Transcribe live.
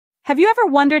Have you ever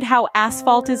wondered how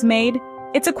asphalt is made?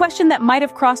 It's a question that might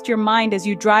have crossed your mind as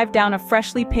you drive down a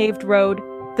freshly paved road,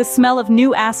 the smell of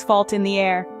new asphalt in the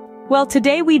air. Well,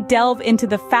 today we delve into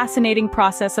the fascinating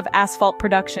process of asphalt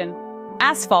production.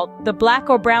 Asphalt, the black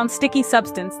or brown sticky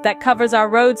substance that covers our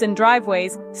roads and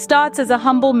driveways, starts as a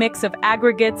humble mix of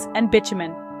aggregates and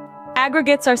bitumen.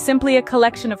 Aggregates are simply a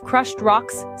collection of crushed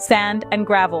rocks, sand, and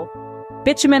gravel.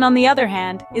 Bitumen, on the other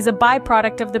hand, is a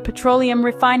byproduct of the petroleum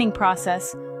refining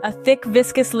process, a thick,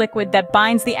 viscous liquid that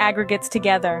binds the aggregates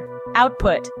together.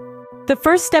 Output. The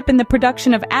first step in the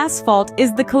production of asphalt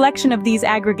is the collection of these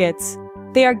aggregates.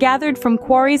 They are gathered from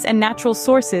quarries and natural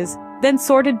sources, then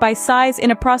sorted by size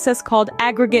in a process called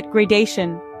aggregate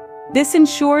gradation. This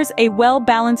ensures a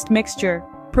well-balanced mixture,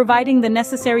 providing the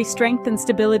necessary strength and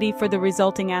stability for the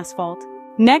resulting asphalt.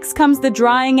 Next comes the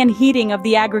drying and heating of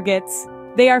the aggregates.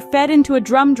 They are fed into a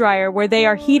drum dryer where they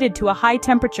are heated to a high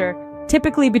temperature,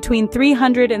 typically between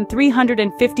 300 and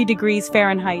 350 degrees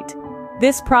Fahrenheit.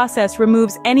 This process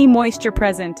removes any moisture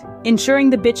present, ensuring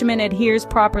the bitumen adheres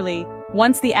properly.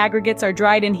 Once the aggregates are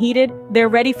dried and heated, they're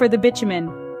ready for the bitumen.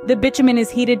 The bitumen is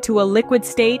heated to a liquid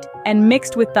state and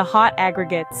mixed with the hot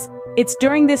aggregates. It's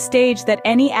during this stage that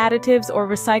any additives or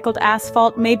recycled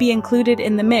asphalt may be included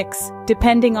in the mix,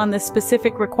 depending on the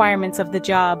specific requirements of the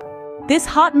job. This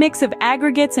hot mix of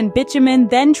aggregates and bitumen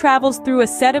then travels through a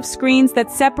set of screens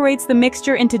that separates the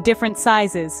mixture into different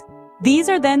sizes. These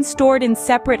are then stored in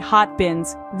separate hot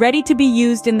bins, ready to be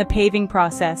used in the paving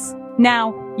process.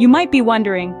 Now, you might be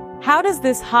wondering, how does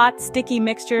this hot, sticky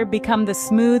mixture become the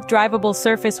smooth, drivable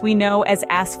surface we know as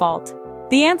asphalt?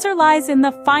 The answer lies in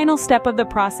the final step of the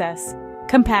process: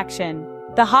 compaction.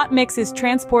 The hot mix is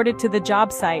transported to the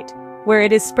job site, where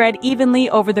it is spread evenly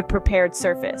over the prepared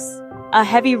surface. A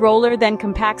heavy roller then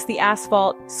compacts the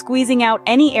asphalt, squeezing out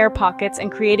any air pockets and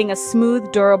creating a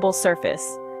smooth, durable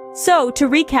surface. So, to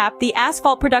recap, the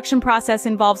asphalt production process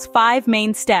involves 5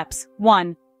 main steps.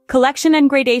 1. Collection and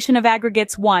gradation of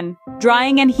aggregates. 1.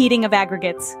 Drying and heating of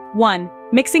aggregates. 1.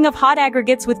 Mixing of hot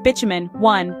aggregates with bitumen.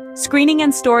 1. Screening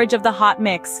and storage of the hot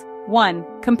mix. 1.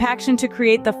 Compaction to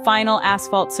create the final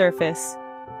asphalt surface.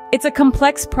 It's a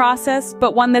complex process,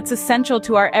 but one that's essential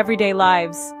to our everyday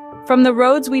lives. From the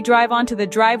roads we drive on to the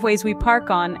driveways we park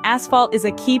on, asphalt is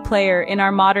a key player in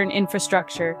our modern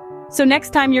infrastructure. So next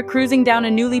time you're cruising down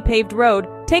a newly paved road,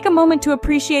 take a moment to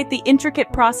appreciate the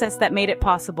intricate process that made it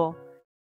possible.